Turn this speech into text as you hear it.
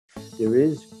There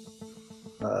is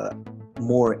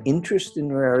more interest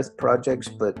in rare earth projects,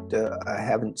 but I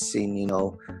haven't seen,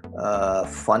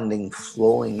 funding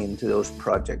flowing into those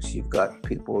projects. You've got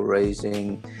people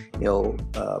raising,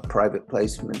 private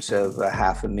placements of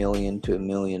 $500,000 to $1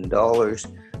 million.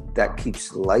 That keeps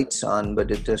the lights on,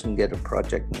 but it doesn't get a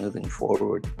project moving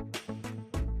forward.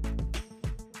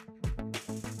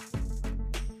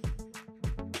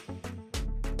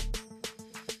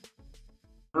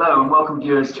 Hello and welcome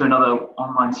viewers to another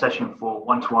online session for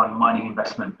One-to-One Mining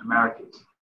Investment Americas.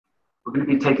 We're going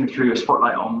to be taking through a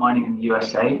spotlight on mining in the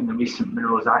USA and the recent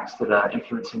minerals acts that are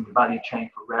influencing the value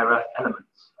chain for rare earth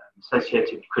elements and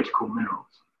associated critical minerals.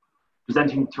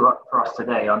 Presenting for us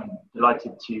today, I'm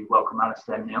delighted to welcome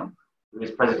Alistair, who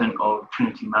is President of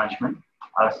Trinity Management.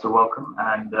 Alistair, welcome,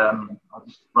 and I'll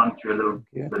just run through a little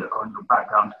bit on your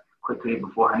background quickly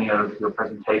before handing over your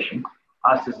presentation.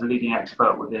 Alistair is a leading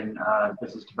expert within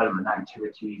business development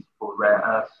activities for rare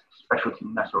earths, specialty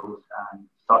metals, and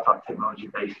startup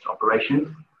technology-based operations.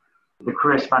 With a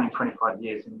career spanning 25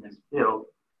 years in this field,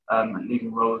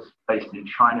 leading roles based in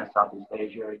China, Southeast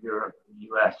Asia, Europe, and the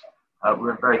US, we're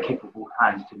in very capable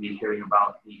hands to be hearing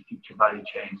about the future value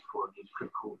chains for these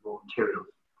critical raw materials.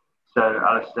 So,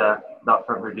 Alistair, without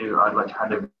further ado, I'd like to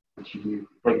hand over to you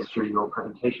to take us through your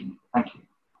presentation. Thank you.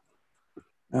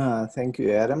 Thank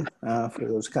you, Adam, for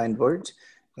those kind words,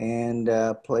 and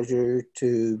pleasure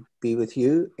to be with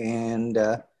you, and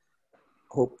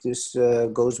hope this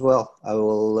goes well. I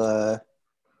will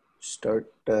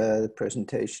start the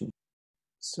presentation.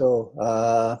 So,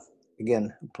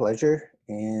 again, a pleasure,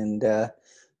 and the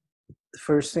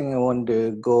first thing I wanted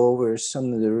to go over is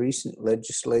some of the recent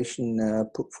legislation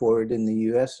put forward in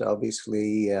the US.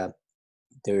 Obviously,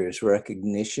 there's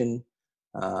recognition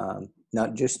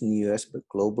not just in the US, but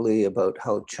globally, about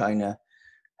how China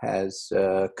has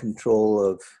control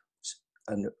of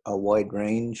a wide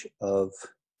range of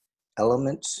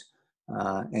elements.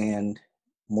 And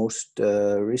most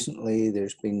recently,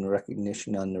 there's been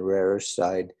recognition on the rare earth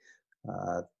side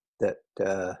that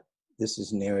this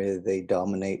is an area they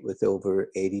dominate with over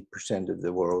 80% of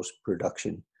the world's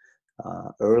production.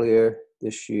 Earlier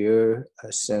this year,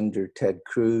 Senator Ted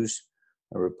Cruz,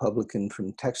 a Republican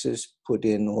from Texas, put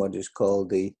in what is called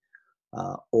the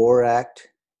OR Act.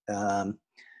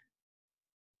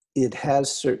 It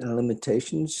has certain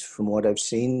limitations from what I've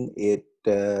seen. It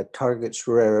targets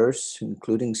rare earths,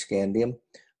 including scandium,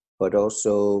 but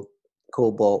also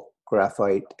cobalt,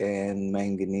 graphite, and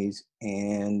manganese.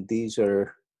 And these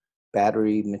are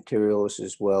battery materials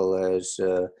as well as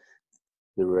the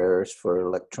rare earths for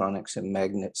electronics and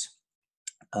magnets.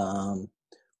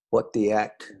 What the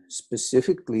Act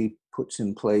specifically puts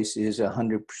in place is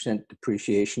 100%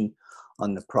 depreciation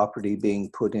on the property being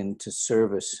put into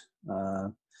service.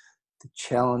 The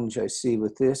challenge I see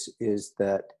with this is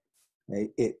that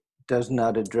it does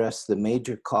not address the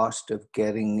major cost of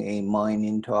getting a mine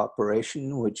into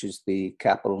operation, which is the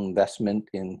capital investment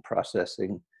in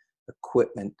processing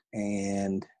equipment.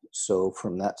 And so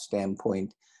from that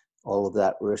standpoint, all of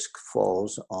that risk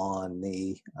falls on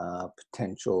the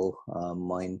potential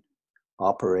mine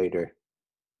operator.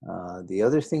 The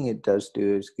other thing it does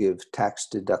do is give tax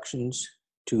deductions,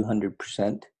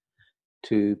 200%,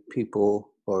 to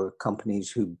people or companies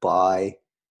who buy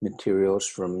materials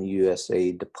from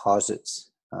USA deposits.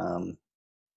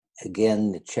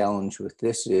 Again, the challenge with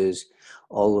this is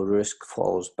all the risk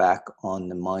falls back on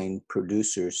the mine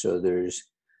producer, so there's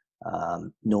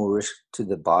no risk to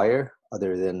the buyer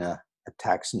other than a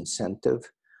tax incentive,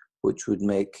 which would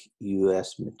make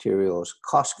US materials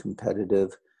cost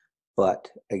competitive. But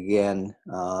again,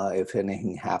 if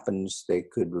anything happens, they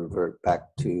could revert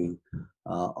back to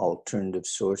alternative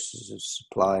sources of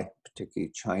supply,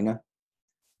 particularly China.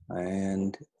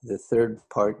 And the third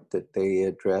part that they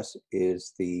address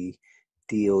is the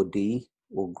DoD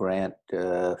will grant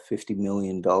 $50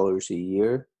 million a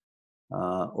year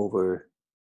over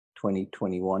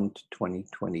 2021 to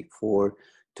 2024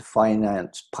 to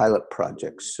finance pilot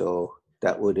projects. So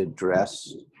that would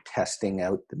address testing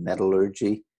out the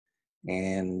metallurgy,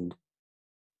 and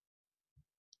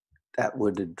that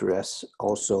would address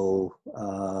also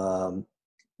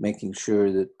making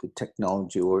sure that the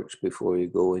technology works before you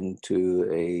go into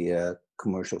a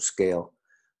commercial scale.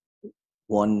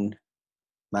 One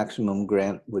maximum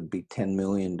grant would be $10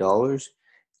 million.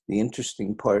 The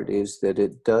interesting part is that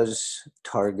it does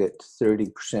target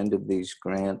 30% of these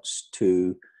grants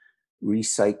to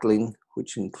recycling,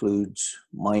 which includes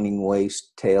mining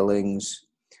waste, tailings,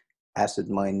 acid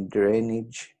mine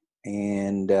drainage.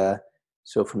 And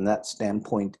so from that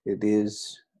standpoint, it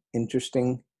is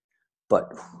interesting.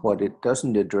 But what it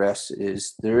doesn't address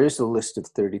is there is a list of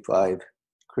 35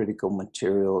 critical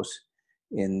materials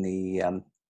in the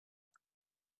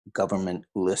government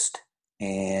list,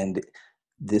 and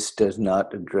this does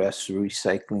not address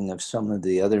recycling of some of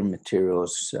the other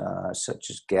materials, such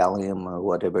as gallium or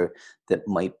whatever, that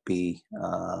might be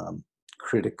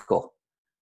critical.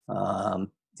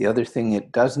 The other thing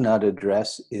it does not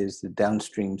address is the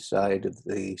downstream side of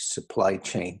the supply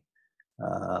chain.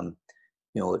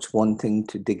 It's one thing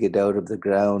to dig it out of the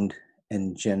ground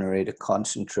and generate a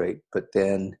concentrate, but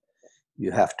then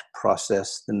you have to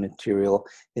process the material.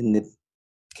 In the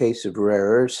case of rare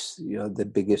earths, the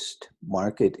biggest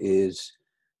market is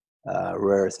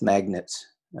rare earth magnets,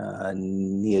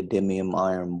 neodymium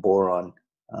iron boron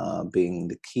being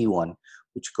the key one,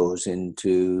 which goes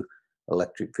into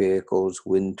electric vehicles,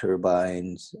 wind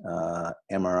turbines,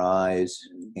 MRIs,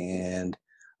 and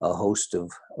a host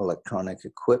of electronic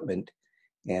equipment.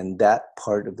 And that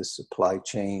part of the supply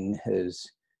chain has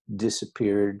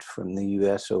disappeared from the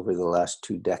US over the last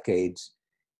 2 decades.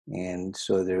 And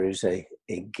so there is a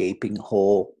gaping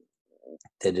hole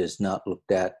that is not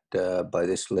looked at by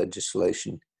this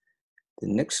legislation. The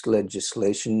next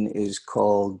legislation is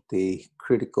called the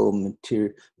Critical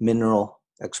Mineral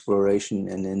Exploration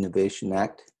and Innovation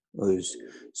Act. It was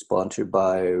sponsored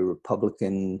by a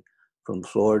Republican from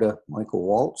Florida, Michael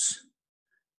Waltz.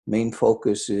 Main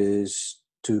focus is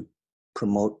to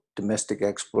promote domestic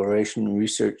exploration,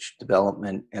 research,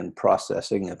 development, and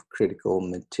processing of critical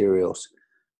materials.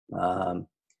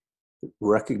 It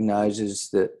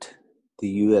recognizes that the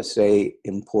USA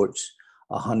imports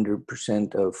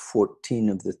 100% of 14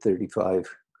 of the 35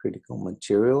 critical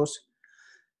materials.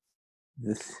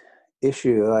 The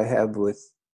issue I have with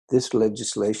this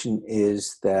legislation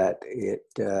is that it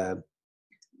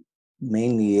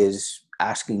mainly is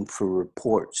asking for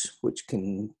reports, which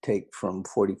can take from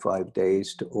 45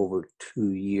 days to over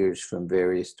 2 years from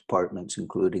various departments,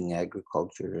 including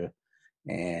agriculture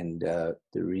and the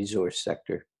resource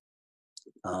sector.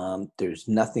 There's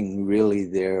nothing really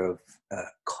there of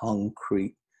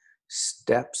concrete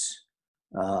steps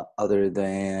other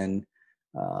than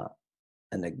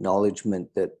an acknowledgement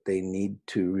that they need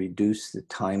to reduce the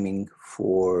timing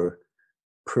for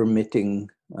permitting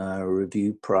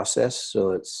review process.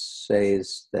 So it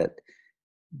says that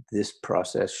this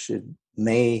process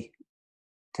may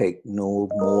take no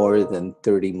more than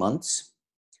 30 months.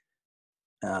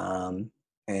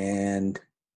 And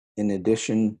in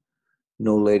addition,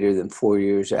 no later than 4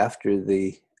 years after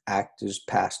the act is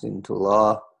passed into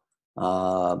law,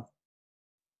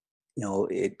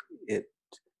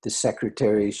 the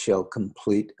secretary shall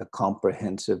complete a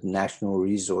comprehensive national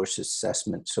resource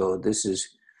assessment. So this is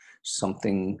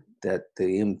something that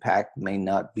the impact may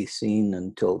not be seen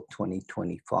until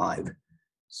 2025.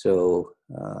 So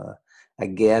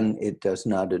again, it does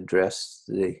not address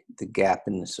the gap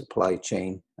in the supply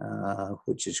chain,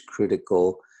 which is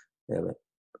critical.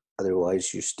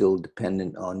 Otherwise, you're still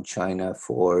dependent on China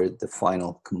for the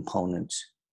final components.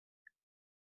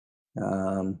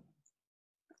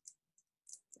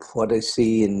 What I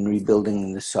see in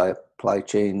rebuilding the supply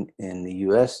chain in the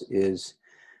US is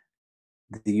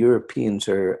the Europeans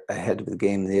are ahead of the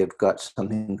game. They have got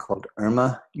something called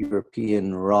IRMA,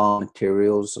 European Raw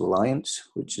Materials Alliance,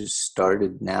 which is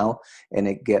started now, and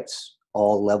it gets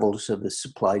all levels of the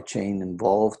supply chain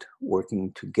involved,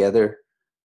 working together.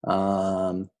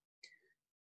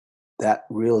 That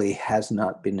really has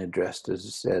not been addressed, as I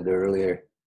said earlier.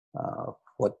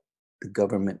 What the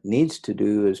government needs to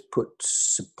do is put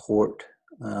support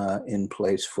in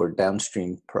place for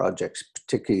downstream projects,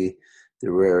 particularly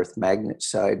the rare earth magnet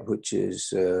side, which is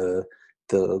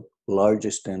the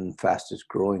largest and fastest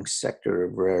growing sector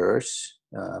of rare earths,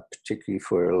 particularly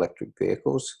for electric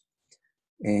vehicles.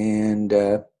 And,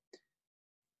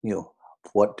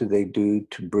 what do they do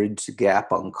to bridge the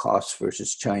gap on costs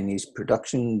versus Chinese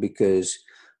production? Because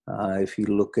if you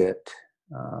look at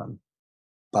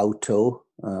Baotou,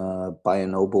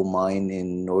 Bionoble mine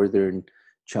in northern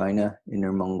China,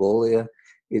 Inner Mongolia,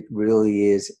 it really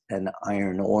is an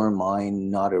iron ore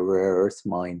mine, not a rare earth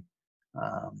mine.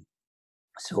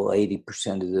 So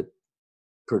 80% of the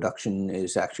production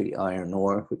is actually iron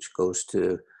ore, which goes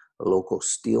to a local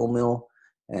steel mill,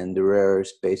 and the rare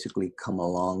earths basically come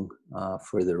along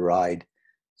for the ride.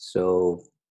 So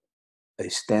a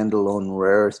standalone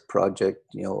rare earth project,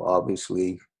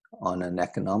 obviously on an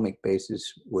economic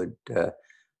basis would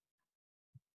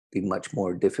be much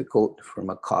more difficult from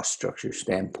a cost structure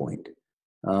standpoint.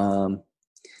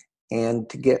 And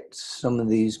to get some of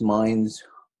these mines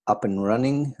up and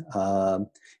running,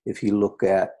 if you look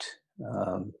at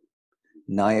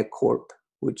NIACorp,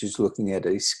 which is looking at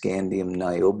a scandium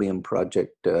niobium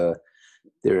project.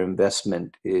 Their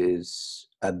investment is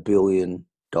 $1 billion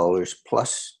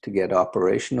plus to get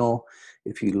operational.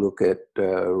 If you look at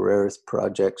rare earth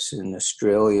projects in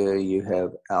Australia, you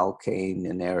have Alkane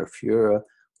and Arafura,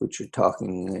 which are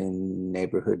talking in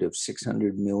neighborhood of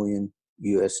 600 million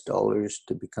US dollars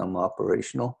to become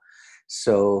operational.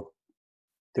 So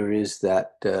there is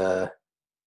that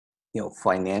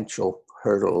financial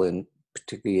hurdle, in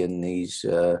particularly in these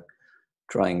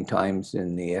trying times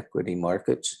in the equity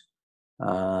markets.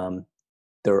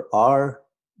 There are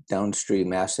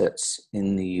downstream assets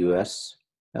in the US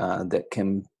that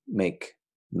can make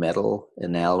metal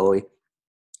and alloy,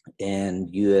 and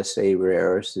USA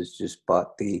Rare Earths has just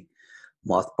bought the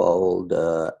mothballed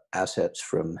assets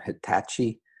from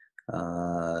Hitachi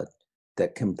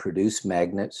that can produce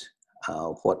magnets.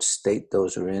 What state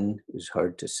those are in is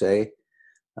hard to say,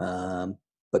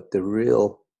 but the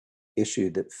real issue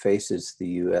that faces the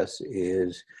US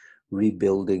is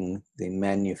rebuilding the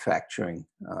manufacturing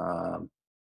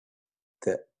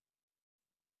that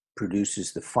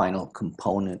produces the final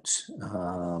components,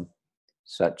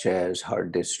 such as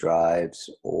hard disk drives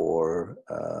or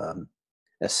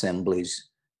assemblies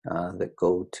that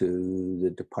go to the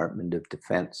Department of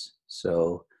Defense.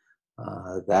 So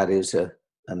that is a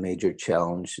major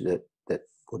challenge that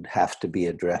would have to be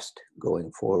addressed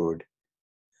going forward.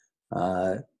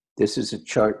 This is a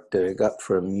chart that I got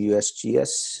from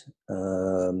USGS,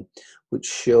 which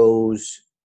shows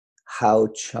how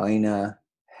China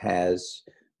has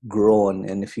grown.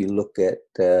 And if you look at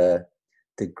the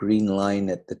green line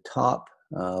at the top,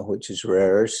 which is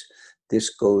rare earths,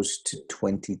 this goes to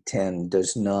 2010,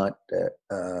 does not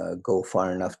go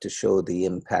far enough to show the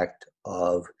impact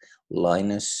of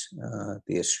Lynas,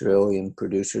 the Australian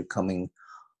producer, coming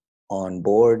on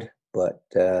board. But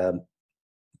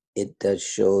it does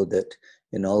show that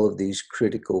in all of these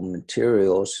critical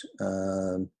materials,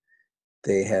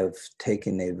 they have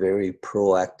taken a very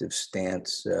proactive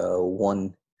stance.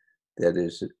 One that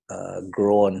is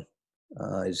growing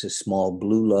is a small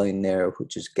blue line there,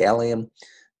 which is gallium.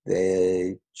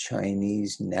 The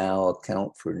Chinese now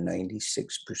account for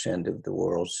 96% of the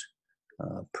world's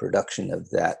production of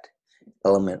that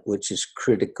element, which is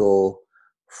critical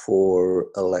for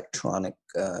electronic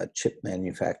chip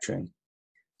manufacturing.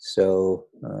 So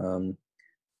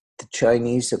the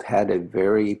Chinese have had a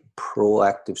very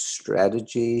proactive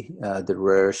strategy. The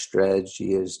rare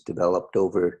strategy is developed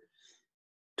over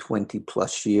 20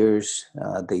 plus years.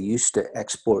 They used to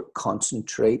export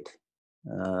concentrate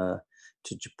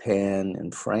to Japan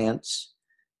and France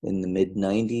in the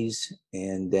mid-90s,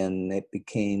 and then it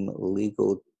became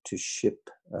illegal to ship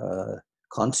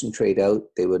concentrate out.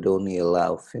 They would only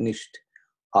allow finished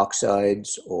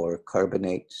oxides or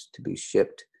carbonates to be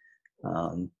shipped.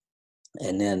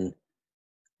 And then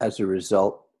as a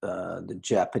result, the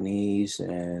Japanese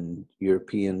and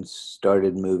Europeans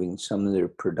started moving some of their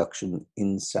production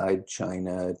inside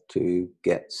China to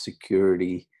get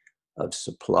security of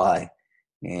supply.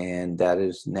 And that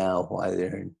is now why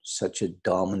they're in such a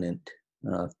dominant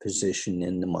position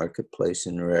in the marketplace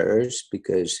in rare earths,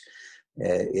 because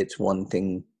it's one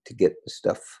thing to get the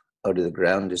stuff out of the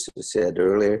ground, as I said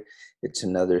earlier. It's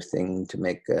another thing to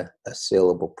make a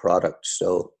saleable product.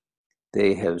 So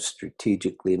they have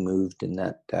strategically moved in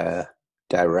that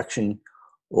direction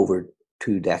over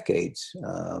 2 decades.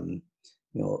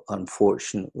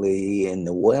 Unfortunately, in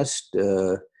the West,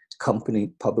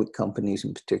 public companies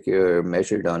in particular, are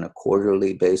measured on a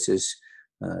quarterly basis.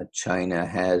 China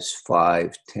has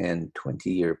 5, 10,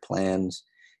 20-year plans,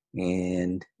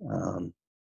 and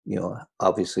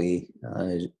obviously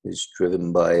is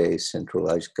driven by a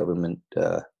centralized government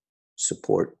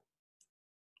support.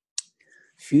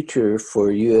 Future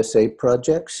for USA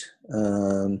projects.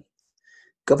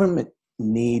 Government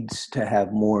needs to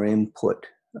have more input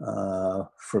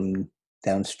from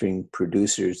downstream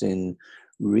producers in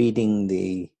reading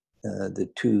the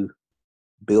 2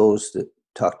 bills that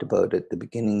talked about at the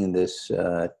beginning of this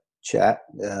chat.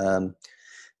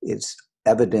 It's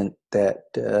evident that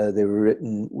they were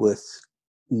written with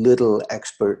little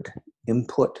expert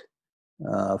input.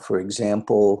 For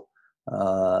example,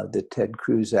 the Ted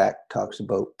Cruz Act talks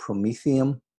about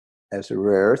promethium as a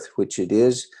rare earth, which it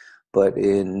is, but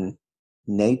in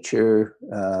nature,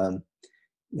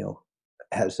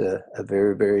 has a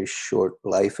very, very short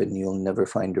life, and you'll never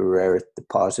find a rare earth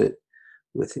deposit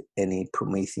with any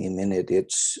promethium in it.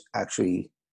 It's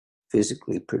actually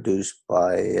physically produced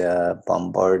by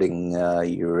bombarding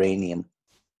uranium.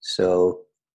 So,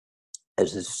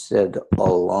 as I said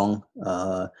all along,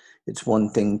 it's one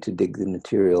thing to dig the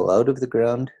material out of the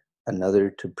ground, another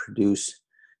to produce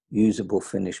usable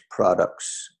finished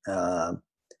products.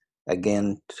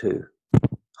 Again, to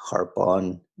harp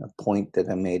on a point that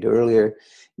I made earlier,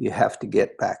 you have to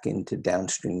get back into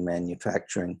downstream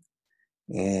manufacturing.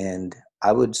 And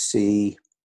I would see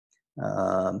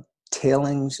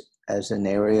tailings as an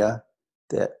area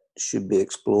that should be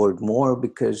explored more,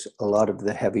 because a lot of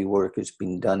the heavy work has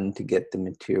been done to get the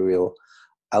material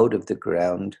out of the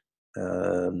ground.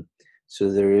 So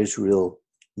there is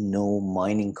no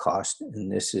mining cost,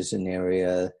 and this is an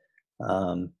area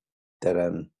that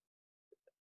I'm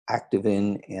active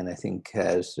in and I think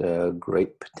has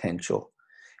great potential.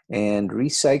 And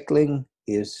recycling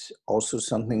is also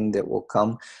something that will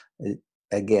come. It,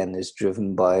 again, is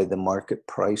driven by the market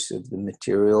price of the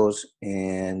materials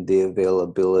and the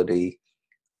availability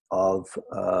of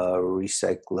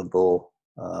recyclable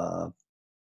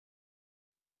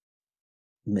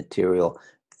material.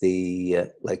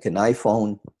 Like an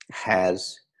iPhone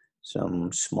has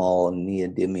some small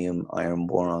neodymium iron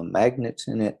boron magnets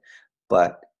in it,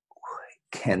 but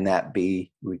can that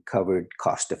be recovered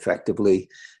cost effectively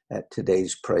at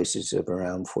today's prices of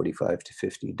around $45 to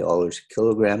 $50 a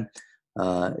kilogram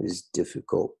is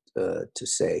difficult to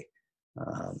say.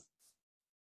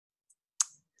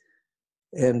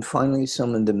 And finally,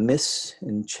 some of the myths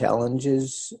and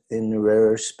challenges in the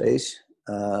rare earth space.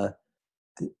 The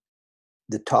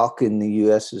talk in the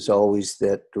US is always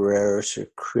that rare earths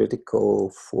are critical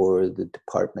for the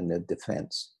Department of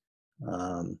Defense.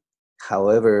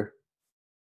 However,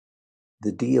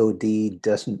 the DoD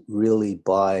doesn't really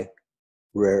buy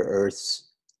rare earths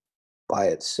by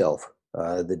itself.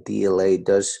 The DLA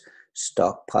does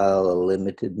stockpile a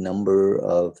limited number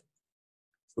of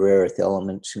rare earth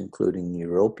elements, including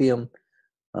europium,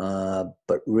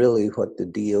 but really what the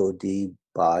DoD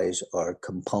buys are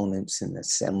components and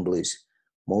assemblies,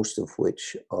 most of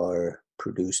which are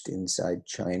produced inside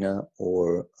China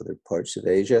or other parts of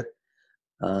Asia.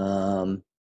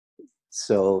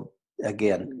 So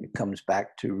again, it comes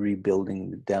back to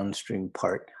rebuilding the downstream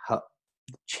part. The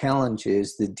challenge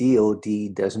is the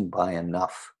DoD doesn't buy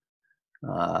enough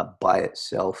by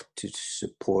itself to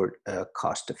support a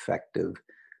cost-effective,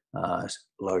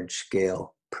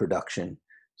 large-scale production.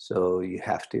 So you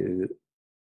have to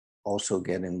also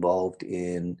get involved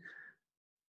in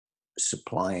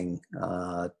supplying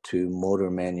to motor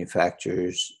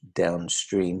manufacturers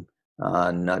downstream,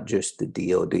 not just the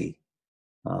DoD.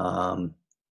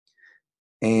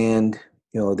 And,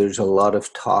 there's a lot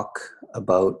of talk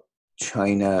about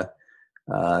China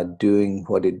doing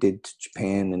what it did to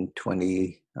Japan in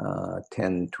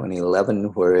 2010,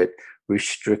 2011, where it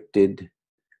restricted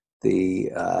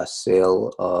the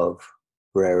sale of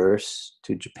rare earths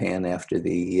to Japan after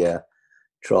the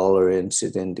trawler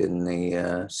incident in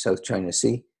the South China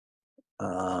Sea,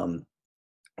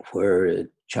 where a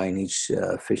Chinese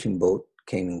fishing boat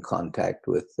came in contact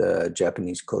with a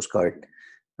Japanese Coast Guard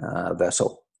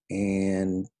vessel.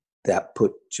 And that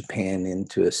put Japan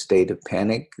into a state of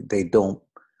panic. They don't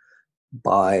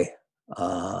buy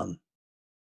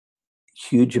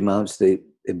huge amounts. They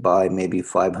buy maybe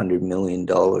 $500 million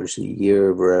a year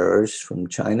of rare earths from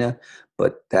China,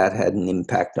 but that had an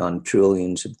impact on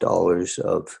trillions of dollars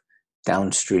of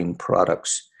downstream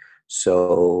products.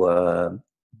 So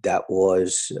that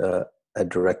was a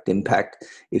direct impact.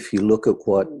 If you look at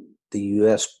what the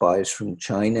US buys from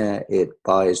China, it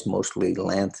buys mostly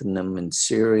lanthanum and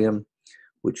cerium,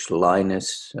 which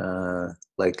Lynas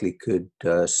likely could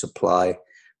supply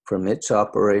from its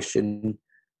operation.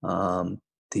 The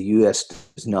US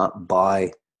does not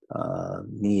buy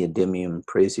neodymium,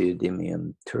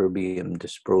 praseodymium, terbium,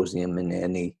 dysprosium in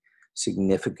any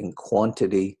significant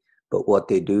quantity. But what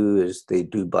they do is they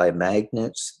do buy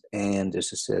magnets and,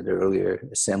 as I said earlier,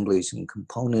 assemblies and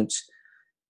components.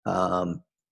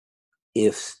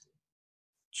 If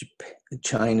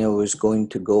China was going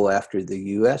to go after the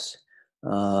US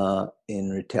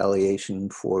in retaliation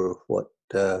for what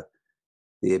the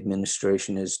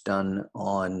administration has done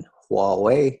on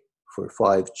Huawei for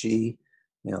 5G,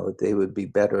 they would be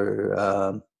better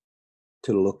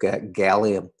to look at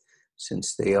gallium,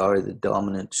 since they are the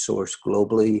dominant source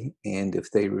globally. And if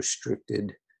they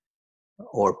restricted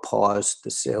or paused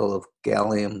the sale of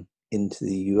gallium into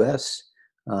the US,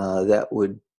 that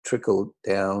would trickle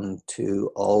down to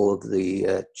all of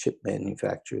the chip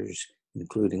manufacturers,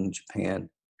 including Japan.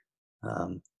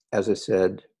 As I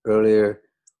said earlier,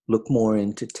 look more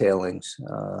into tailings.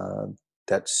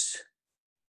 That's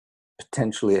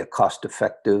potentially a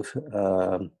cost-effective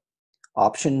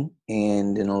option,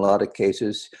 and in a lot of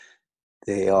cases,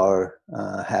 they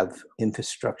have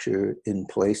infrastructure in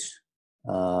place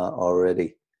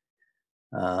already.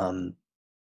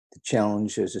 the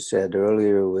challenge, as I said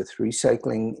earlier, with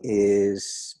recycling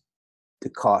is the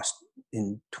cost.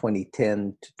 In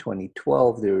 2010 to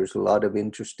 2012, there was a lot of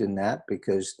interest in that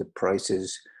because the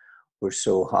prices were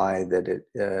so high that it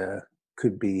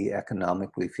could be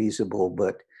economically feasible.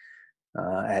 But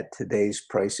at today's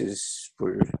prices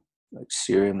for like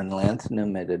cerium and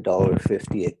lanthanum at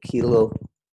 $1.50 a kilo,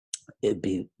 it'd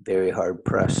be very hard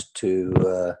pressed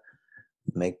to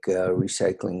make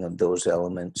recycling of those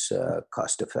elements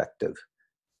cost effective.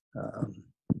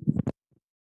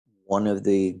 One of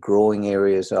the growing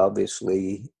areas,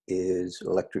 obviously, is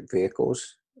electric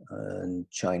vehicles, and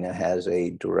China has a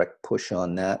direct push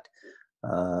on that.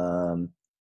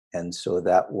 And so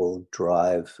that will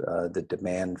drive the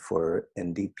demand for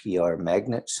NdPr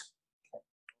magnets.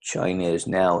 China is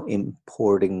now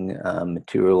importing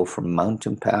material from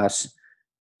Mountain Pass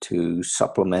to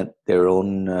supplement their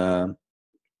own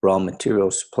raw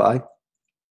material supply.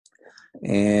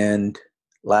 And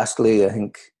lastly, I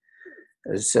think,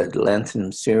 as I said,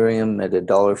 lanthanum cerium at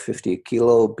 $1.50 a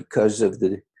kilo, because of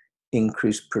the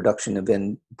increased production of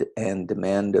and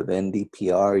demand of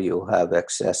NdPr, you'll have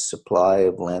excess supply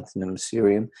of lanthanum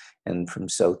cerium. And from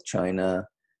South China,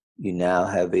 you now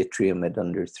have yttrium at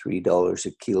under $3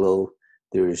 a kilo.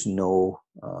 There is no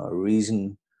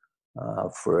reason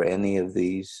for any of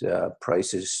these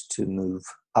prices to move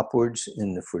upwards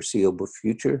in the foreseeable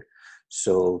future.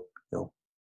 So,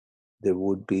 there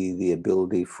would be the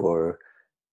ability for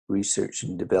research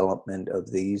and development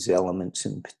of these elements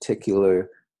in particular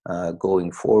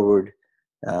going forward,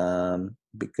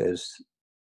 because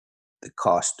the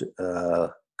cost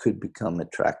could become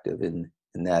attractive in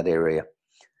that area.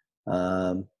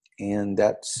 And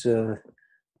that's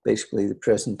basically the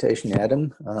presentation,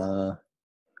 Adam.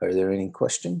 Are there any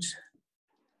questions?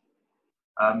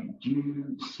 Do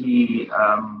you see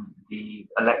the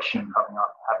election coming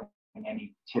up having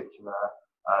any particular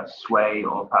sway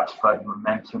or perhaps further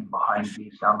momentum behind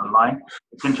these down the line?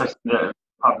 It's interesting that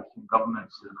Republican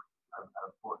governments have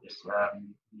brought these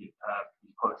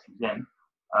policies in.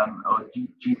 Or do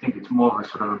you think it's more of a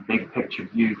sort of a big picture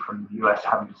view from the US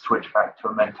having to switch back to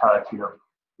a mentality of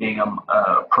being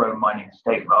a pro-mining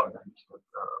state rather than just a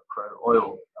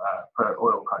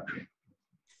pro-oil country?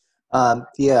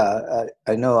 Yeah,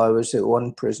 I know I was at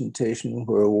one presentation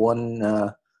where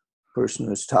one person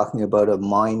was talking about a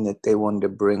mine that they wanted to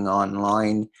bring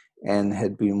online and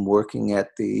had been working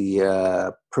at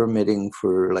the permitting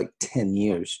for like 10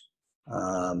 years.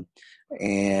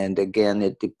 And again,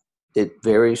 it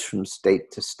varies from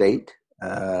state to state.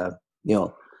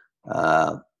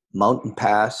 Mountain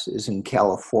Pass is in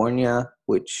California,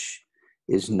 which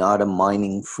is not a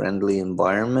mining friendly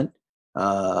environment.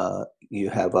 You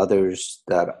have others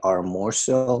that are more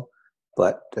so,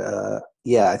 but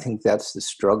yeah, I think that's the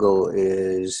struggle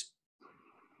is,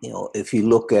 if you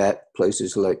look at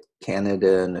places like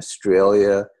Canada and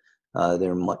Australia,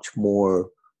 they're much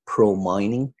more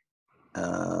pro-mining.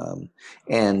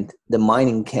 And the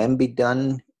mining can be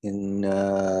done in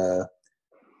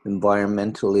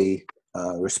environmentally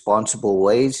responsible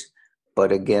ways,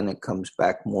 but again, it comes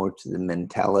back more to the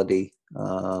mentality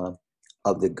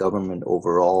of the government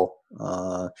overall.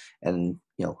 And,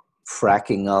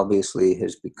 fracking obviously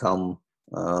has become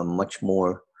much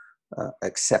more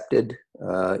accepted,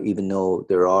 even though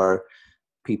there are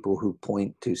people who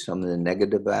point to some of the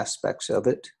negative aspects of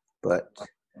it. But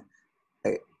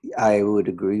I would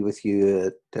agree with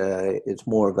you that it's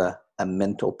more of a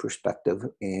mental perspective.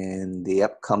 In the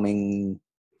upcoming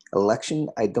election,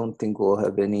 I don't think we'll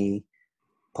have any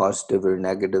positive or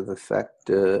negative effect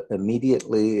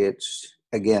immediately. It's,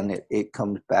 again, it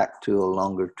comes back to a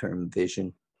longer term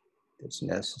vision that's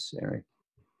necessary.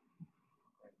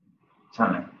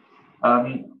 Certainly.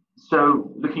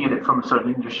 So looking at it from a sort of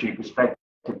industry perspective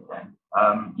then,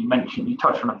 you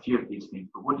touched on a few of these things,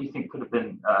 but what do you think could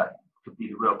be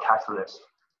the real catalyst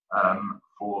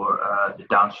for the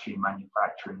downstream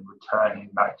manufacturing returning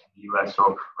back to the US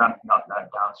or ramping up that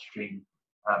downstream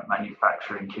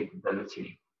manufacturing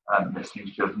capability that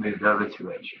seems to have moved over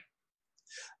to Asia?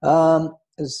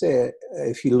 As I say,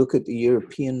 if you look at the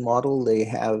European model, they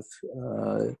have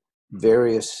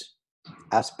various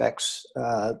aspects.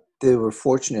 They were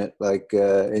fortunate, like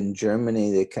in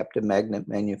Germany, they kept a magnet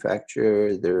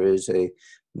manufacturer. There is a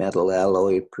metal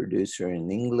alloy producer in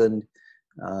England.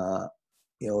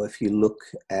 If you look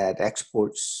at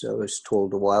exports, I was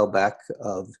told a while back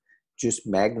of just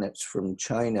magnets from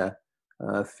China,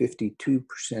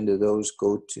 52% of those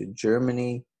go to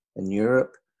Germany and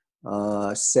Europe.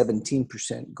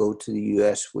 17% go to the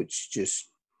US, which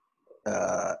just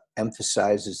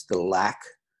emphasizes the lack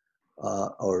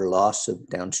or loss of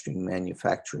downstream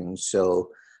manufacturing. So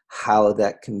how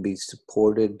that can be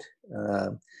supported.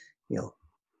 You know,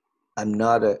 I'm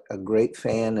not a great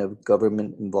fan of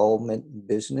government involvement in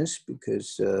business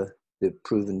because they've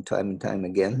proven time and time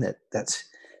again that that's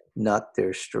not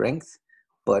their strength.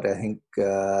 But I think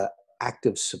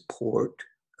active support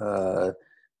to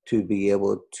be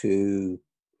able to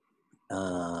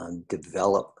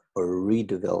develop or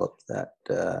redevelop that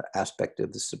aspect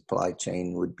of the supply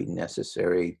chain would be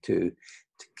necessary to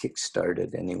kickstart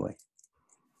it anyway.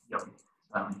 Yep.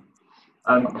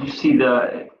 You see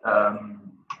the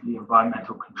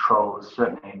environmental controls,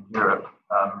 certainly in Europe,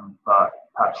 but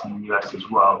perhaps in the US as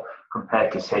well,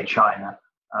 compared to, say, China.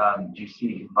 Do you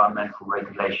see environmental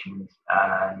regulations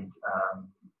and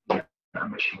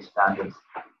emission standards?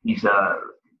 These are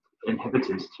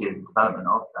inhibitors to the development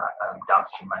of that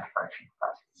downstream manufacturing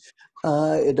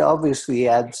capacity. It obviously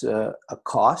adds a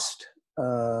cost.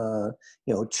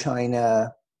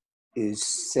 China is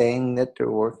saying that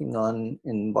they're working on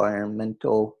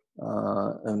environmental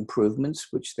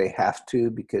improvements, which they have to,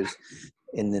 because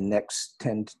in the next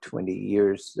 10 to 20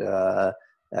 years,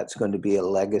 that's going to be a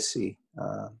legacy.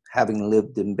 Having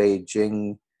lived in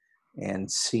Beijing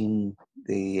and seen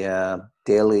the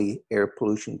daily air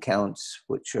pollution counts,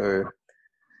 which are,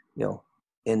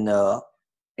 in the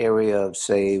area of,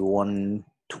 say,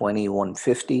 120,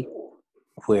 150,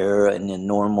 where in a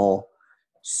normal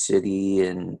city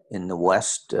in the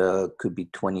West could be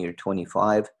 20 or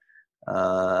 25.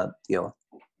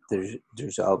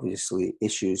 There's obviously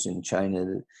issues in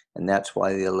China, and that's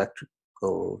why the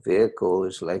electrical vehicle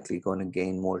is likely going to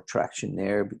gain more traction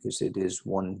there, because it is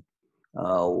one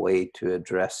way to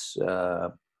address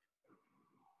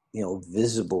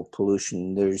visible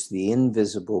pollution. There's the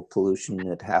invisible pollution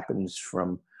that happens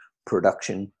from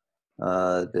production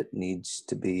that needs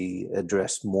to be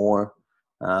addressed more.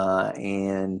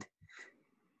 And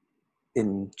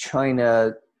in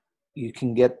China, you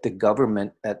can get the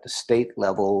government at the state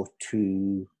level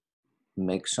to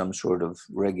make some sort of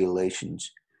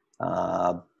regulations.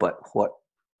 But what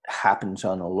happens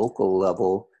on a local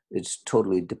level is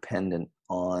totally dependent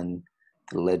on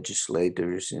the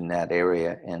legislators in that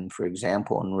area. And for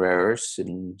example, in rare earths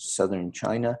in southern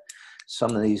China,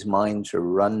 some of these mines are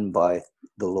run by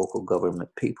the local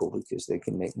government people because they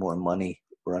can make more money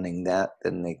running that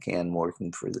than they can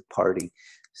working for the party.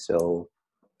 So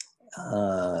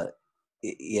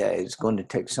it's going to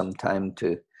take some time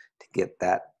to get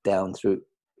that down through.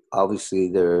 Obviously,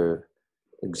 there are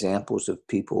examples of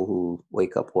people who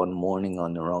wake up one morning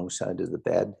on the wrong side of the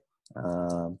bed,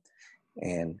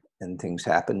 and things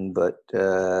happen. But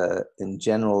in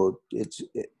general,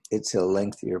 it's a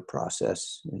lengthier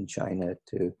process in China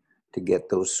to get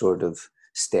those sort of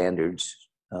standards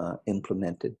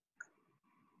implemented.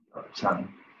 We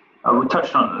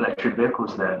touched on electric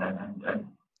vehicles there, and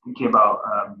thinking about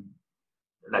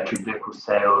electric vehicle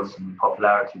sales and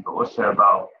popularity, but also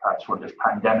about perhaps what this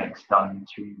pandemic's done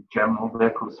to general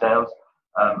vehicle sales.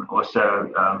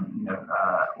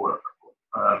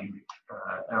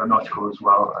 Aeronautical as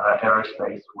well,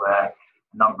 aerospace, where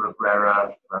a number of rare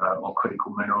earth or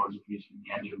critical minerals are used in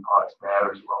the engine parts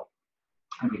there as well.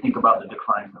 And we think about the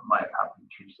declines that might have happened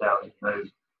to sales in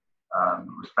those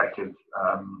respective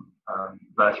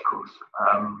verticals.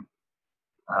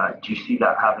 Do you see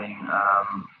that having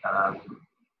a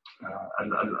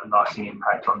lasting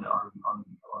impact on the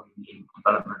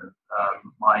development of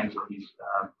mines or these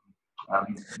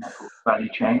metal value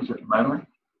chains at the moment?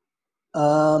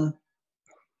 I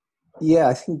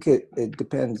think it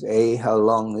depends, how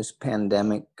long this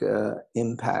pandemic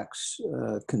impacts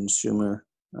consumer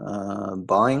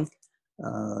buying.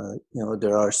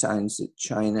 There are signs that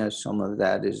China, some of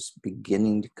that is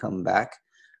beginning to come back.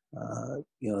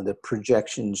 The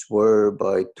projections were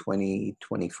by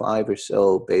 2025 or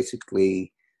so,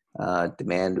 basically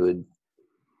demand would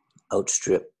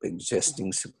outstrip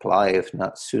existing supply, if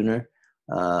not sooner.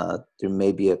 There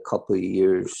may be a couple of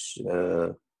years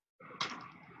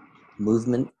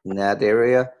movement in that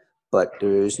area, but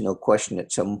there is no question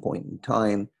at some point in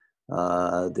time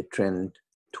the trend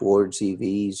towards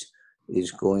EVs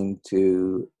is going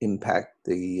to impact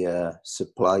the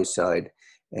supply side.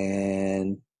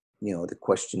 And the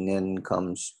question then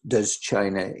comes, does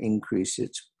China increase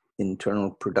its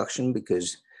internal production?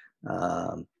 Because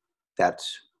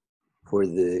that's where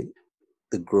the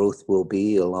growth will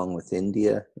be, along with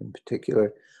India in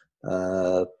particular.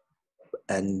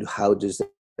 And how does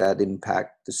that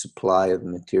impact the supply of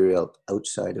material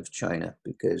outside of China?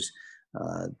 Because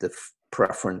the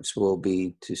preference will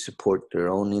be to support their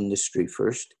own industry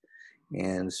first.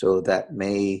 And so that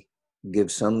may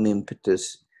give some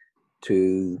impetus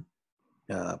to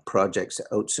projects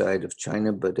outside of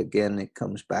China, but again, it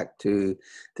comes back to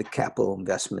the capital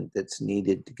investment that's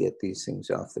needed to get these things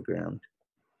off the ground.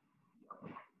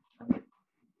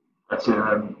 That's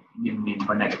leading me to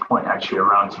my next point, actually,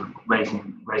 around sort of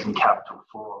raising capital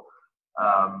for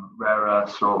rare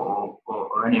earths or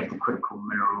any of the critical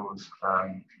minerals,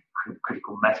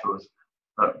 critical metals,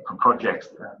 but for projects,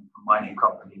 for mining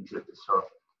companies at the sort of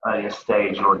earlier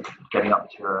stage or getting up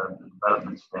to a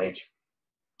development stage.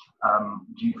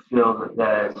 Do you feel that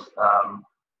there's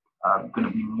going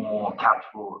to be more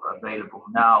capital available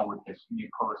now with this new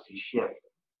policy shift,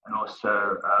 and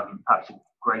also perhaps a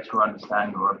greater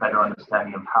understanding or a better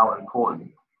understanding of how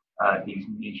important these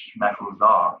niche metals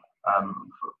are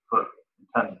for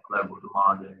in terms of global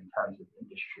demand and in terms of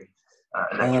industry,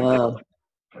 electric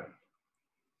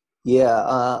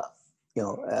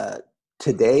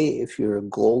today, if you're a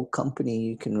gold company,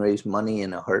 you can raise money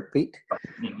in a heartbeat.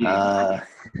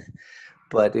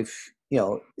 But if,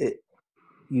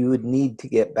 you would need to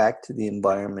get back to the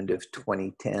environment of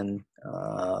 2010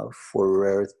 for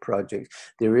rare earth projects.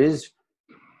 There is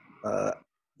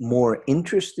more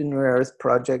interest in rare earth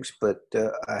projects, but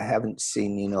I haven't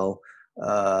seen,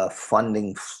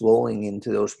 funding flowing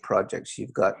into those projects.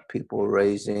 You've got people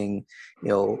raising,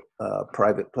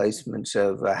 private placements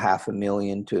of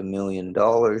 $500,000 to $1 million.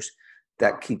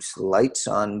 That keeps the lights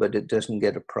on, but it doesn't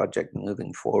get a project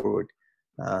moving forward.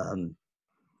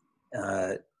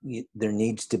 There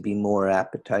needs to be more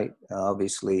appetite,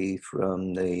 obviously,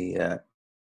 from the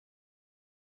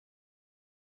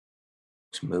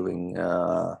moving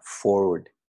forward.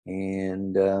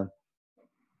 And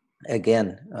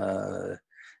again,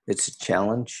 it's a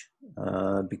challenge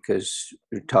because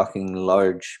you're talking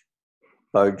large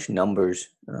numbers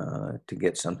to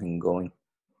get something going.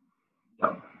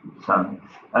 Yeah.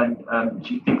 And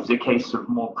do you think it's a case of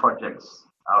more projects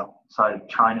outside of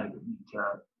China that need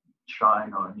to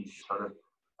shine or need to sort of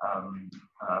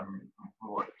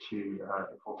brought to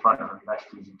the forefront of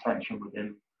investors' attention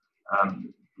within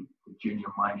the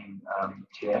junior mining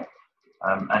tier?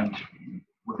 And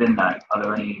within that, are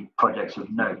there any projects of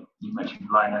note? You mentioned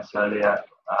Linus earlier,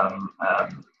 and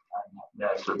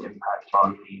their sort of impact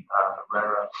on the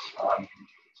rare earths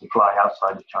supply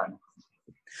outside of China.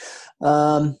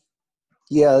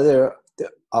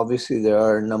 Obviously there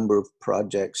are a number of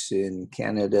projects in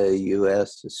Canada,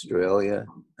 US, Australia,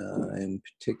 in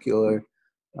particular.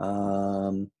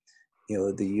 The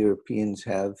Europeans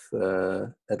have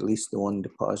at least the one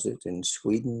deposit in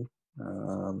Sweden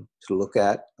to look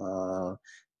at.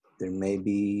 There may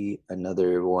be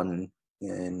another one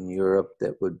in Europe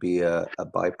that would be a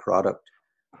byproduct.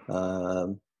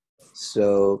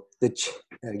 So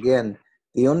again,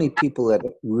 the only people that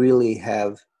really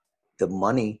have the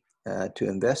money to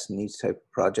invest in these type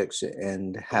of projects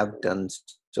and have done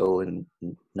so in a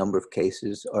number of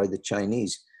cases are the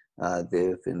Chinese.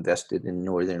 They've invested in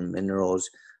Northern Minerals.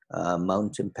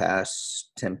 Mountain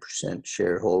Pass, 10%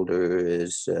 shareholder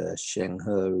is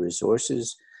Shenghe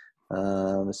Resources.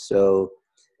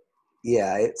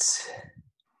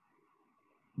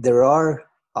 There are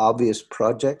obvious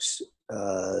projects,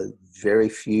 very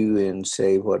few in,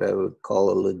 say, what I would call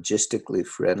a logistically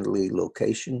friendly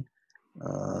location.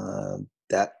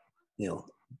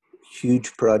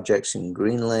 Huge projects in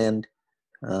Greenland,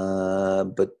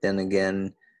 but then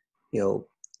again,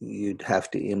 you'd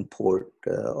have to import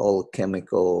all the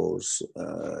chemicals,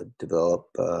 develop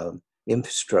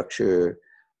infrastructure,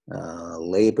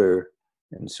 labor,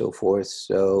 and so forth.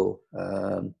 So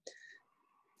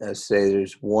I say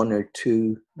there's one or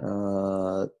two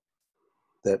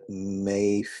that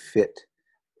may fit,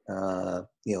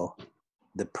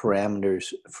 the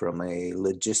parameters from a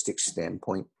logistics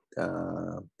standpoint.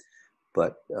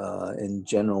 But in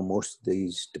general, most of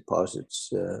these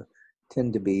deposits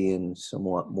tend to be in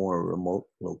somewhat more remote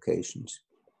locations.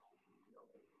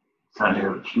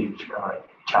 Certainly a huge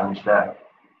challenge there.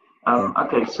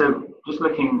 Okay, so just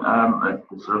looking at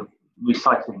the sort of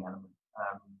recycling element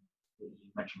that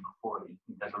you mentioned before, that you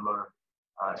think there's a lot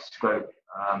of scope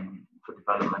for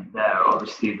development there.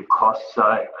 Obviously, the costs,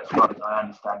 as far as I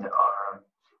understand it, are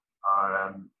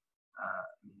an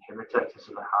inhibitor to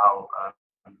sort of how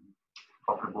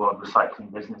profitable a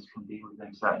recycling business can be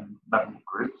within certain level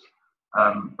groups.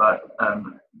 But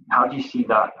how do you see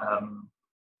that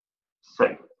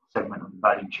segment of the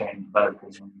value chain developing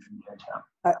in the near term?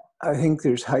 I think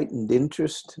there's heightened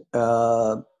interest,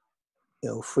 for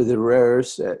the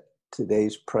rares at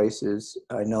today's prices.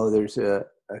 I know there's a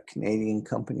Canadian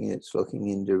company that's looking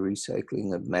into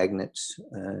recycling of magnets,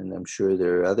 and I'm sure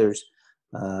there are others.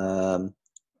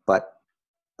 But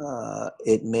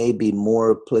it may be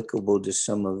more applicable to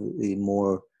some of the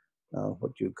more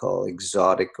what you call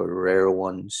exotic or rare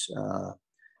ones.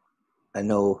 I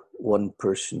know one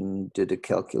person did a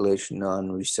calculation on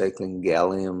recycling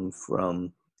gallium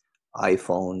from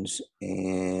iPhones,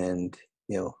 and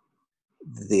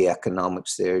the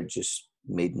economics there just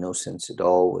made no sense at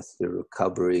all with the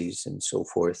recoveries and so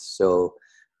forth. So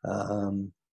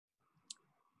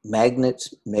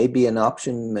magnets may be an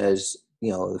option, as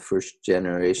the first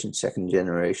generation, second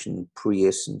generation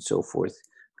Prius and so forth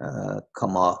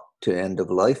come off to end of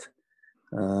life.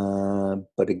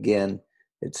 But again,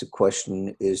 it's a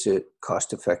question, is it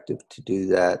cost effective to do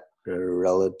that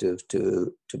relative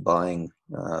to buying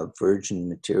virgin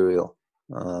material?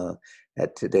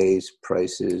 At today's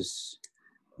prices,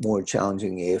 more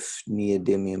challenging. If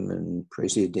neodymium and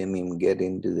praseodymium get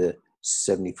into the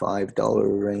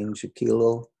 $75 range a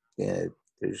kilo, yeah,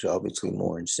 there's obviously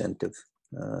more incentive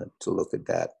to look at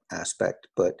that aspect.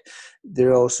 But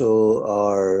there also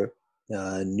are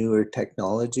newer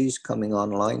technologies coming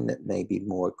online that may be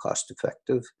more cost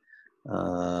effective.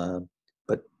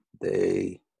 But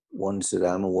the ones that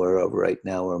I'm aware of right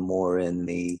now are more in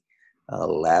the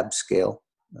lab scale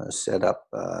setup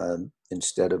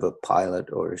instead of a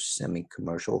pilot or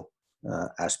semi-commercial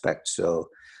aspect. So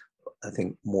I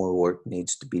think more work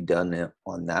needs to be done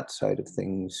on that side of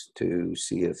things to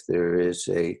see if there is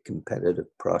a competitive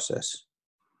process.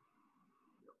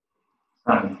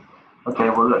 Okay,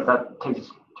 well, look, that takes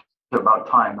us to about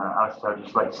time. Alistair, I'd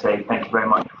just like to say thank you very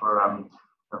much for a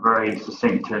very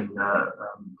succinct and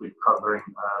good covering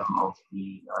of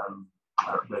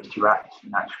those two acts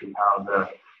and actually how the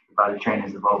value chain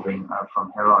is evolving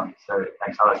from here on. So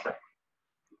thanks, Alistair.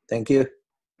 Thank you.